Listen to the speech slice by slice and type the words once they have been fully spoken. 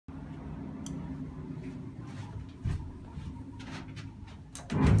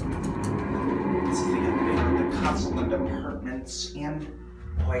apartments in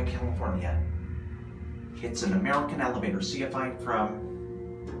La Jolla, California. It's an American elevator, CFI from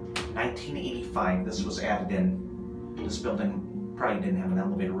 1985. This was added in. This building probably didn't have an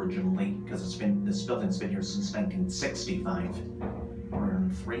elevator originally because this building's been here since 1965. We're in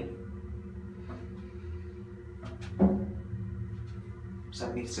 3.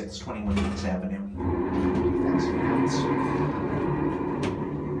 7621 East Avenue. 2,000 pounds.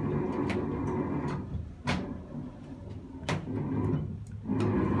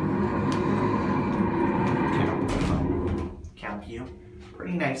 Count view.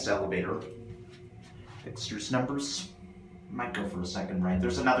 Pretty nice elevator. Fixtures, numbers. Might go for a second ride.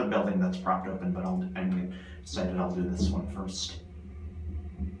 There's another building that's propped open, but I'm decided I'll do this one first.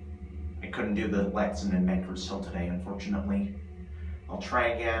 I couldn't do the Lexington and Bankers Hill today, unfortunately. I'll try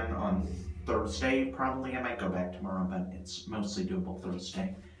again on Thursday, probably. I might go back tomorrow, but it's mostly doable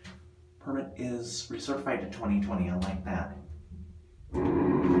Thursday. Permit is recertified to 2020. I like that.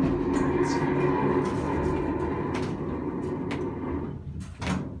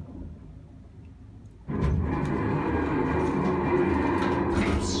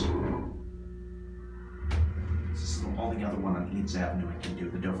 This is the only other one on Eads Avenue I can do.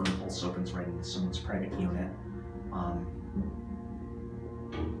 The Dover Pulse opens right into someone's private unit.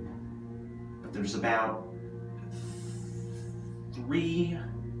 But there's about 3,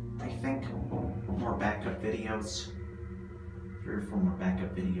 I think, more backup videos. 3 or 4 more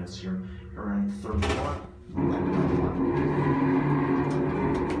backup videos here. We're on the 3rd floor.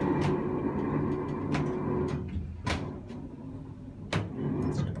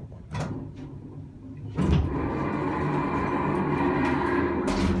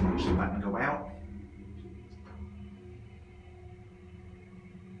 Watch the button go out.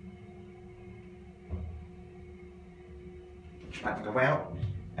 Button go out.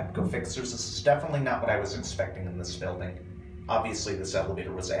 Epico fixtures. This is definitely not what I was expecting in this building. Obviously, this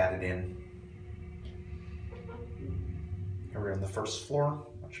elevator was added in. Here we're on the 1st floor.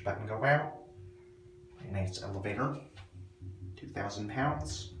 Watch button go out. Very nice elevator. 2,000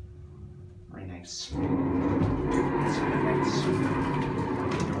 pounds. Very nice. It's very nice.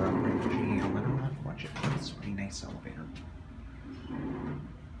 Door open, watch it. It's a pretty nice elevator.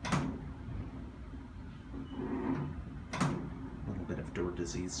 Bit of door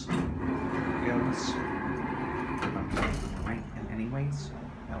disease. There it goes. Right, and anyways,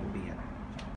 that will be it.